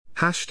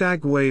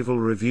Wavell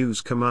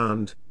Reviews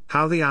Command,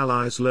 How the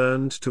Allies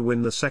Learned to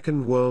Win the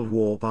Second World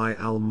War by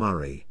Al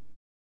Murray.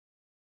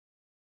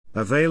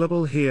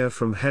 Available here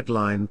from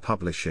Headline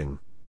Publishing.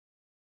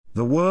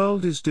 The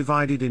world is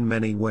divided in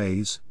many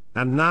ways,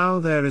 and now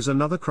there is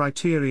another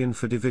criterion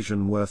for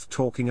division worth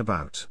talking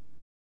about.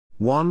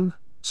 One,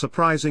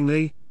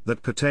 surprisingly,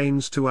 that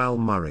pertains to Al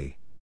Murray.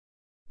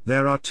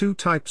 There are two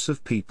types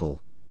of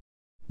people.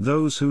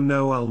 Those who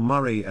know Al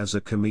Murray as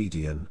a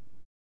comedian.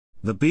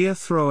 The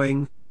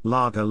beer-throwing,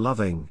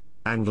 lager-loving,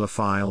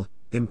 Anglophile,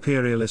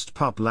 imperialist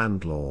pub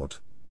landlord.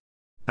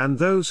 And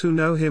those who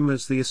know him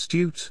as the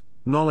astute,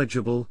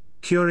 knowledgeable,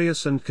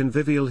 curious and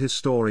convivial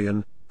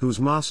historian,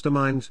 whose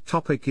mastermind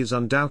topic is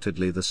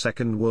undoubtedly the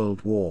Second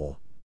World War.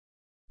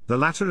 The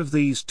latter of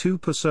these two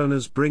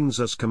personas brings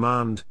us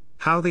Command,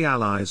 How the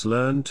Allies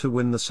Learned to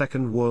Win the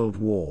Second World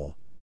War.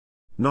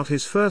 Not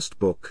his first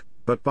book,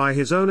 but by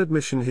his own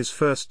admission his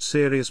first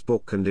serious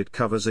book, and it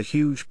covers a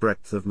huge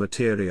breadth of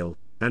material,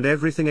 and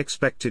everything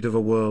expected of a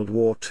World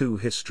War II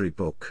history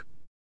book.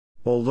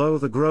 Although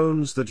the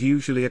groans that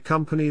usually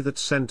accompany that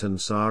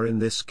sentence are in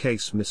this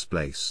case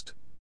misplaced.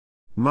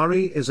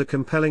 Murray is a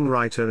compelling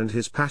writer, and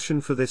his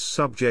passion for this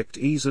subject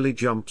easily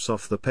jumps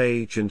off the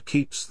page and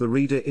keeps the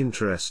reader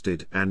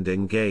interested and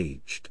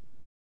engaged.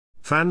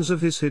 Fans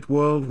of his hit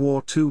World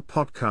War II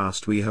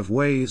podcast We Have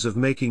Ways of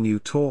Making You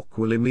Talk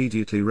will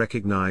immediately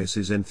recognize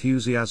his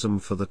enthusiasm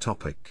for the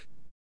topic.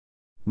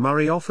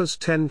 Murray offers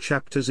 10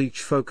 chapters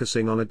each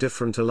focusing on a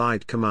different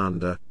Allied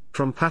commander,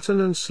 from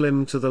Patton and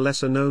Slim to the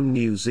lesser-known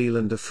New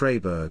Zealander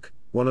Freyberg,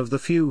 one of the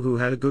few who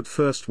had a good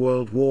First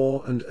World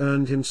War and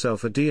earned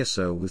himself a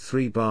DSO with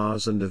 3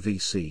 bars and a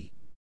VC.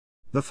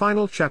 The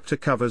final chapter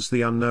covers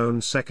the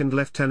unknown Second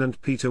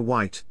Lieutenant Peter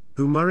White,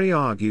 who Murray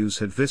argues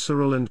had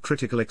visceral and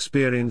critical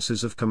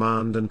experiences of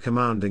command and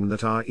commanding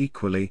that are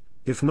equally,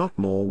 if not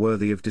more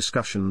worthy of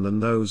discussion than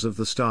those of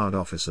the starred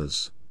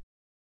officers.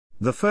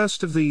 The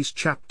first of these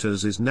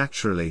chapters is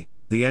naturally,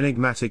 the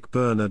enigmatic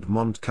Bernard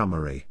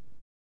Montgomery.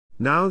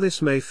 Now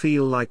this may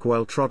feel like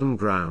well-trodden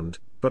ground,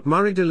 but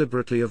Murray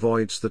deliberately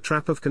avoids the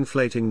trap of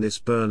conflating this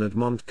Bernard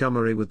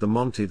Montgomery with the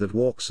Monty that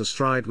walks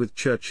astride with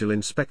Churchill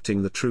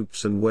inspecting the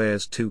troops and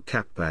wears 2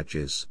 cap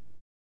badges.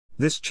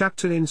 This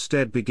chapter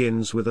instead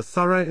begins with a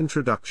thorough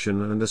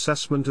introduction and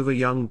assessment of a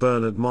young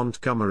Bernard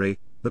Montgomery,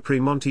 the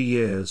pre-Monty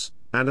years,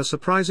 and a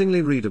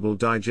surprisingly readable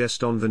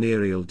digest on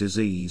venereal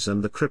disease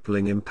and the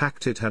crippling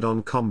impact it had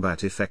on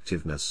combat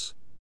effectiveness.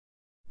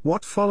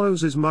 What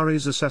follows is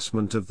Murray's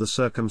assessment of the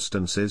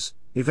circumstances,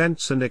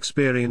 events and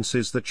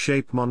experiences that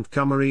shape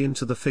Montgomery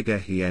into the figure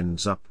he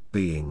ends up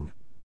being.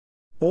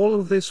 All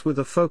of this with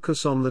a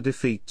focus on the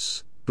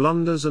defeats,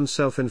 blunders and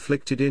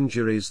self-inflicted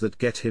injuries that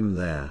get him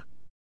there.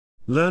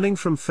 Learning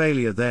from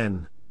failure,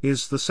 then,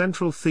 is the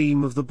central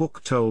theme of the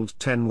book told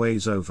 10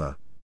 ways over.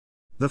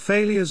 The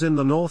failures in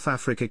the North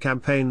Africa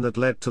campaign that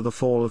led to the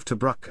fall of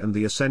Tobruk and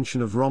the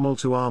ascension of Rommel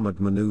to armored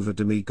maneuver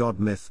demigod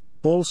myth,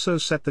 also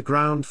set the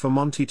ground for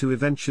Monty to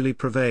eventually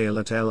prevail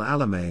at El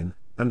Alamein,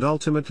 and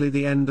ultimately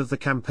the end of the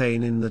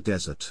campaign in the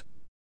desert.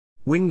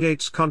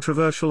 Wingate's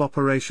controversial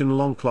Operation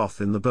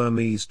Longcloth in the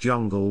Burmese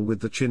jungle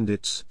with the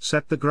Chindits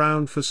set the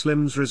ground for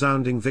Slim's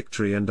resounding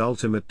victory and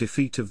ultimate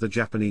defeat of the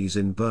Japanese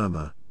in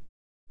Burma.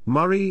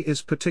 Murray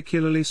is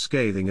particularly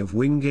scathing of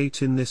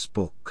Wingate in this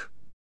book.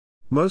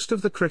 Most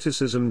of the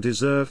criticism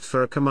deserved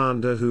for a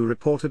commander who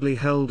reportedly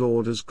held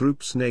orders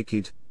groups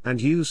naked, and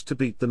used to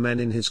beat the men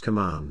in his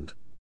command.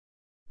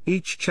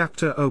 Each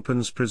chapter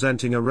opens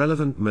presenting a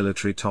relevant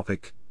military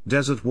topic,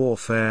 desert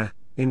warfare,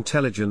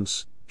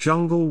 intelligence,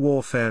 jungle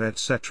warfare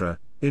etc.,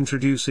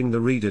 introducing the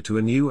reader to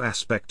a new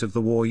aspect of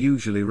the war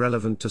usually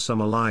relevant to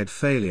some Allied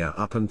failure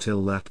up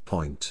until that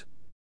point.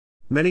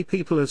 Many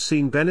people have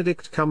seen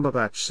Benedict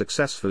Cumberbatch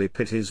successfully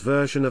pit his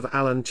version of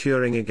Alan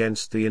Turing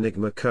against the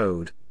Enigma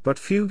code, but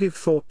few give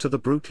thought to the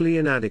brutally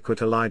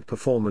inadequate Allied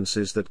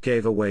performances that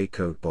gave away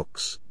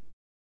codebooks.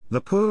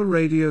 The poor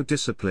radio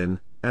discipline,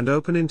 and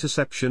open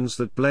interceptions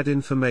that bled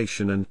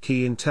information and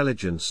key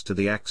intelligence to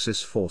the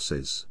Axis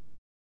forces.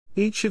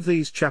 Each of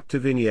these chapter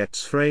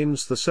vignettes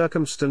frames the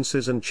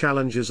circumstances and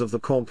challenges of the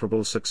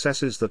comparable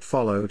successes that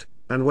followed,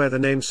 and where the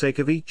namesake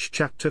of each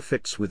chapter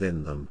fits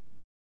within them.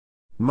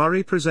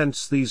 Murray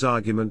presents these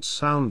arguments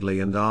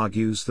soundly and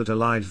argues that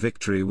Allied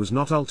victory was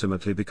not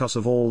ultimately because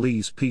of all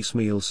these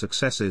piecemeal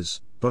successes,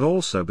 but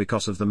also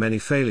because of the many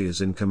failures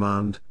in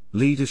command,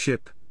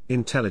 leadership,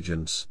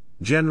 intelligence,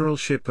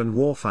 generalship and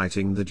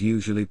warfighting that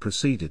usually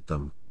preceded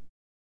them.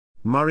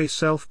 Murray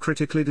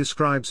self-critically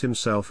describes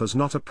himself as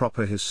not a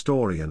proper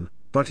historian,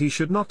 but he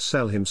should not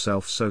sell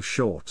himself so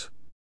short.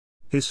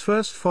 His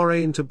first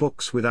foray into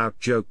books without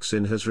jokes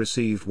in has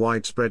received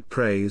widespread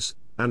praise,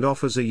 and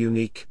offers a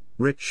unique,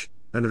 rich,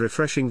 and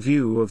refreshing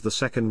view of the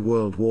Second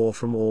World War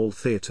from all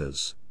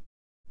theaters.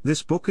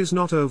 This book is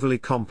not overly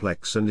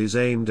complex and is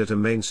aimed at a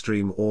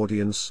mainstream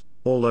audience,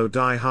 although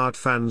die-hard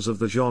fans of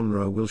the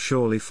genre will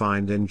surely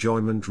find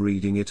enjoyment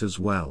reading it as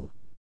well.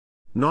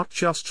 Not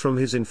just from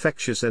his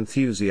infectious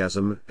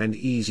enthusiasm and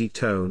easy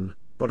tone,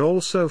 but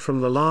also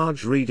from the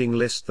large reading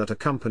list that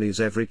accompanies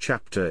every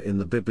chapter in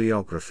the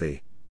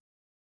bibliography.